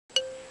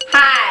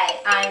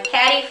I'm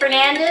Patty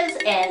Fernandez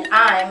and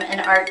I'm an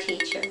art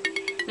teacher.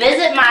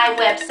 Visit my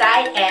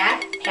website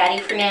at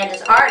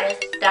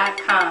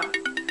pattyfernandezartist.com.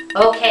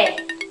 Okay,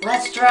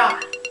 let's draw.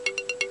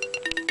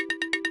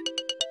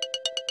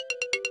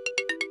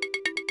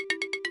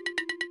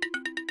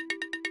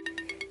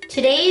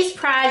 Today's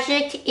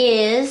project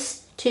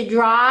is to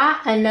draw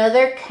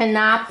another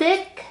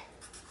canopic,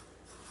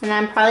 and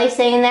I'm probably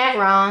saying that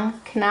wrong,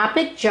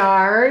 canopic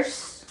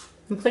jars.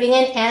 I'm putting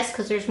an S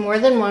because there's more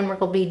than one we're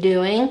going to be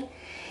doing.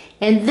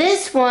 And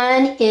this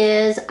one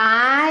is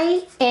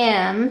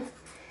IMSETI,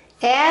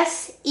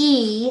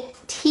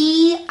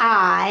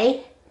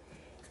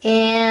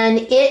 and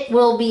it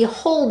will be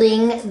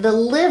holding the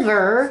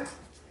liver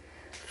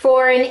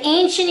for an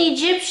ancient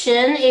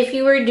Egyptian if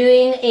you were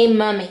doing a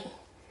mummy.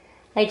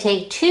 I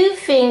take 2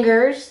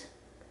 fingers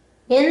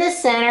in the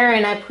center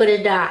and I put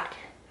a dot.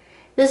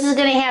 This is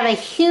going to have a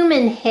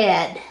human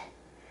head.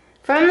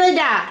 From the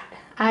dot,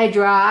 I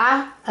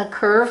draw a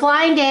curved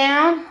line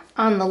down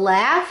on the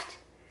left,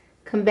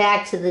 come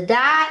back to the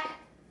dot,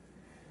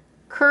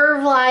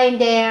 curved line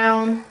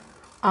down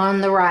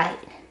on the right.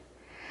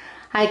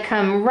 I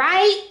come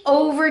right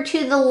over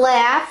to the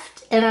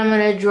left and I'm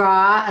going to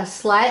draw a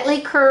slightly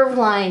curved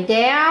line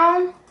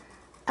down,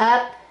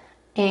 up,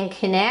 and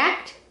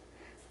connect.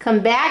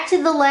 Come back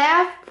to the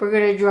left, we're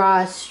going to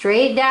draw a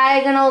straight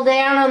diagonal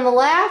down on the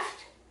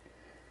left,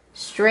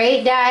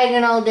 straight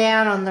diagonal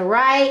down on the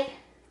right,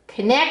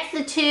 connect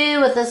the two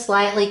with a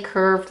slightly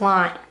curved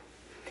line.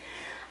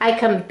 I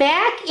come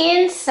back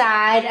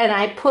inside and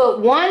I put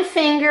 1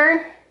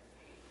 finger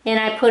and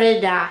I put a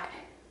dot.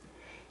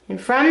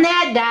 And from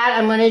that dot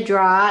I'm going to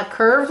draw a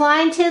curved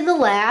line to the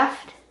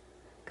left,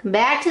 come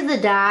back to the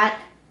dot,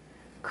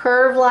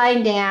 curved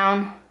line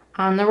down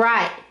on the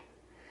right.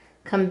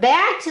 Come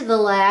back to the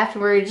left,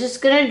 we're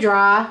just going to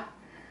draw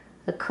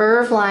a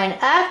curved line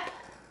up,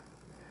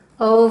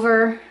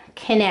 over,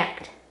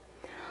 connect.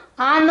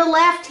 On the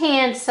left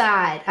hand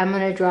side, I'm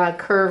going to draw a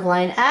curved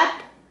line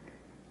up,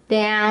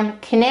 down,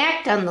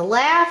 connect on the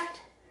left.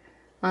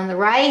 On the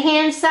right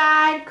hand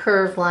side,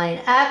 curved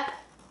line up,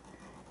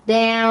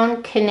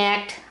 down,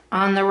 connect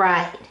on the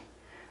right.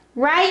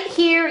 Right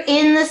here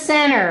in the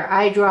center,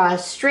 I draw a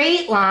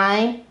straight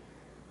line,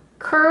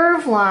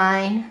 curved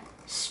line,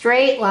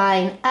 straight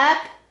line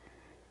up,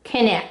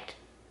 connect.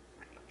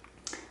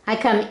 I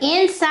come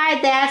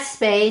inside that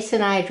space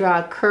and I draw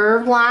a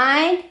curved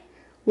line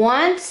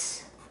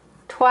once,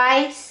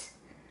 twice,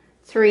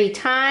 3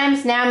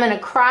 times. Now I'm going to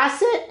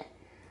cross it.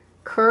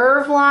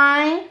 Curved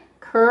line,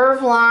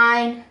 curved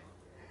line,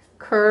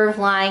 curved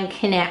line,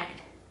 connect.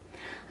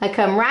 I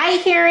come right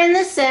here in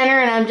the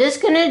center and I'm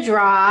just going to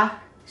draw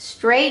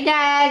straight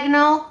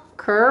diagonal,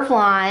 curved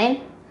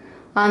line.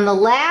 On the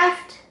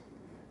left,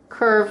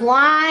 curved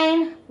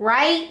line,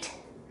 right,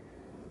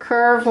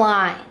 curved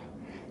line.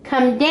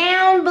 Come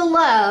down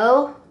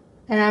below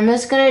and I'm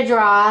just going to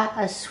draw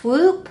a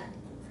swoop,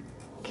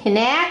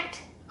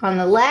 connect on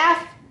the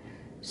left,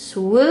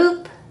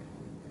 swoop,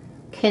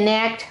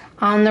 connect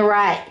on the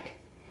right.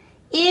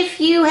 If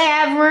you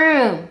have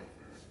room,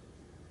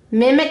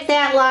 mimic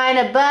that line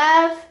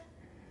above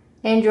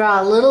and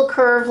draw a little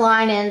curved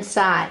line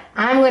inside.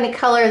 I'm going to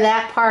color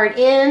that part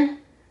in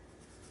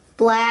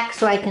black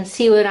so I can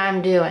see what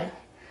I'm doing.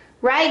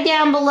 Right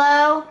down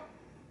below,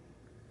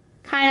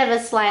 kind of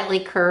a slightly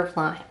curved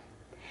line.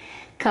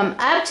 Come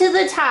up to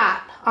the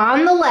top.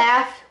 On the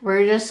left,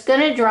 we're just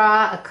going to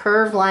draw a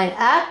curved line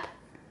up,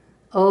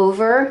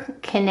 over,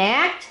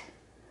 connect.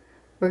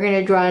 We're going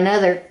to draw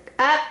another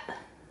up,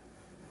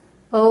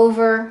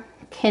 over,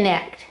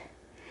 connect.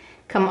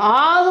 Come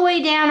all the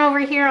way down over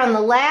here on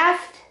the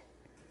left,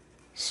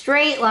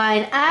 straight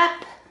line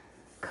up,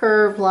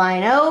 curved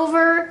line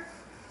over,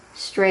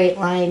 straight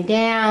line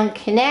down,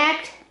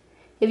 connect.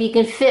 If you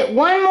can fit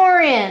 1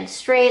 more in,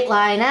 straight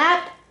line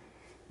up,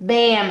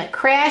 bam, it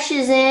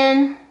crashes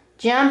in,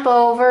 jump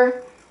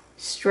over,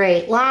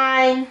 straight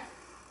line,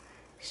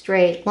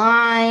 straight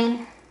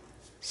line,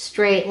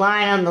 straight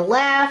line on the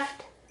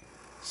left,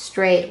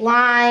 straight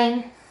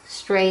line,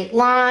 straight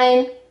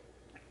line,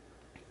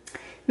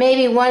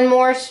 maybe 1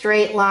 more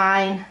straight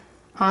line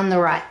on the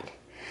right.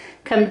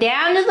 Come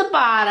down to the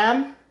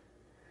bottom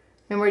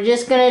and we're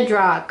just going to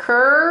draw a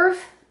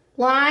curve,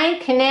 line,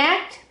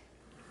 connect,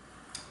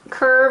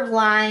 curved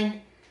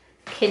line,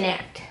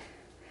 connect.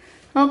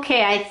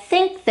 Okay, I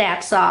think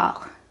that's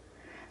all.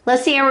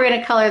 Let's see how we're going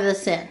to color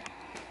this in.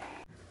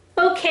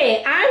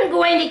 Okay, I'm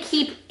going to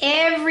keep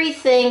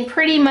everything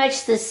pretty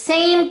much the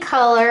same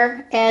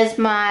color as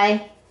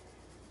my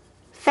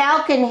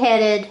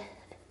falcon-headed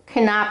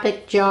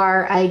canopic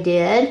jar I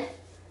did,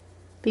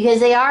 because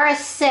they are a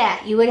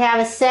set. You would have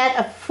a set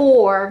of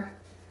 4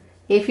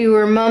 if you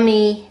were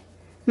mummifying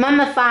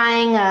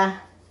a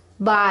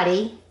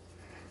body.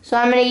 So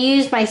I'm going to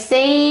use my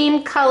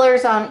same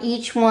colors on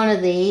each one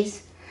of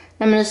these.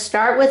 I'm going to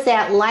start with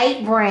that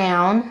light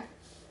brown,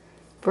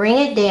 bring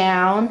it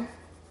down.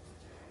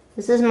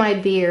 This is my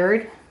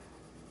beard.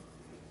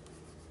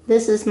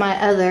 This is my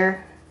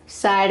other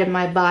side of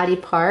my body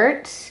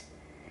parts.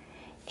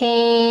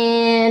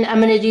 And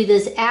I'm going to do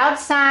this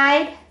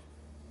outside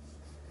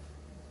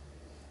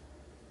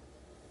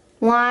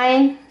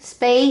line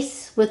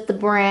space with the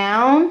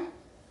brown.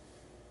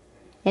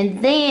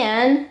 And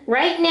then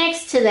right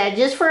next to that,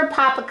 just for a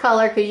pop of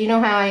color, because you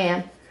know how I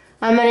am,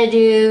 I'm going to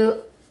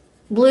do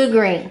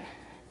blue-green,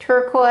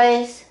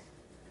 turquoise,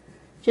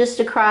 just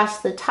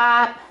across the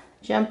top,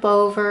 jump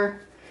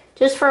over,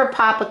 just for a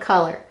pop of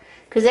color.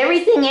 Because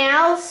everything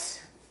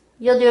else,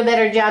 you'll do a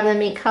better job than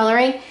me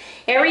coloring.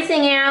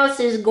 Everything else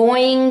is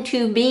going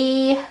to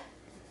be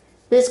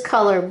this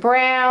color,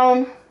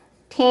 brown,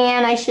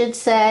 tan I should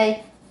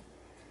say,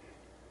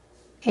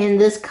 and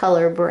this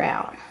color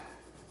brown.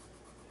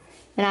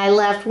 And I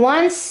left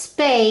one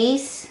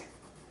space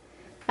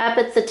up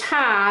at the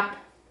top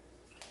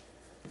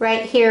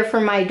right here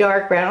for my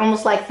dark brown,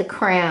 almost like the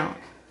crown.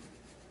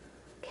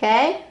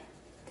 Okay?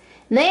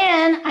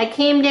 Then I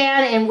came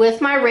down and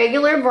with my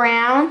regular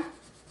brown,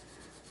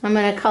 I'm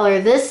going to color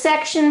this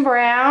section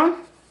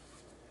brown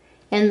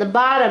and the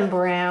bottom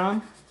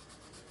brown.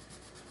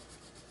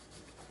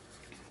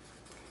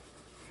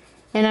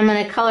 And I'm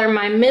going to color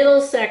my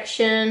middle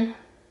section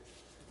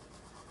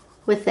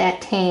with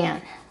that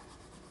tan.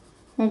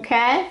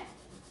 Okay?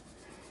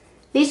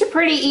 These are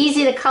pretty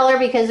easy to color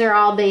because they're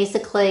all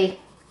basically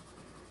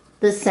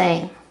the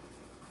same.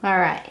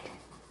 Alright.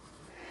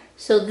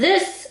 So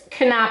this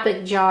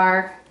canopic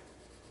jar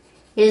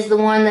is the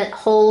one that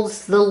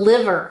holds the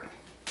liver.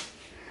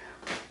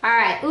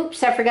 Alright,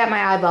 oops, I forgot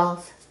my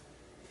eyeballs.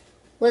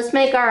 Let's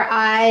make our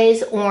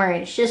eyes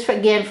orange, just for,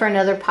 again for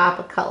another pop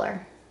of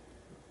color.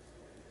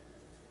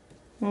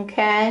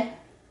 Okay?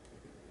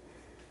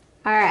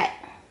 Alright,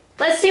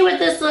 let's see what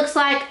this looks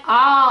like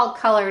all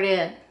colored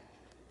in.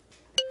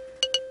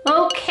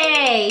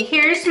 Okay,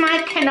 here's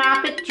my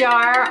canopic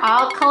jar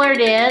all colored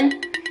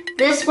in.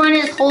 This one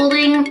is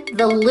holding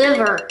the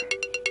liver.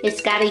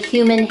 It's got a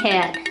human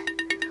head.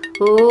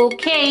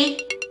 Okay,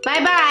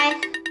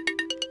 bye-bye.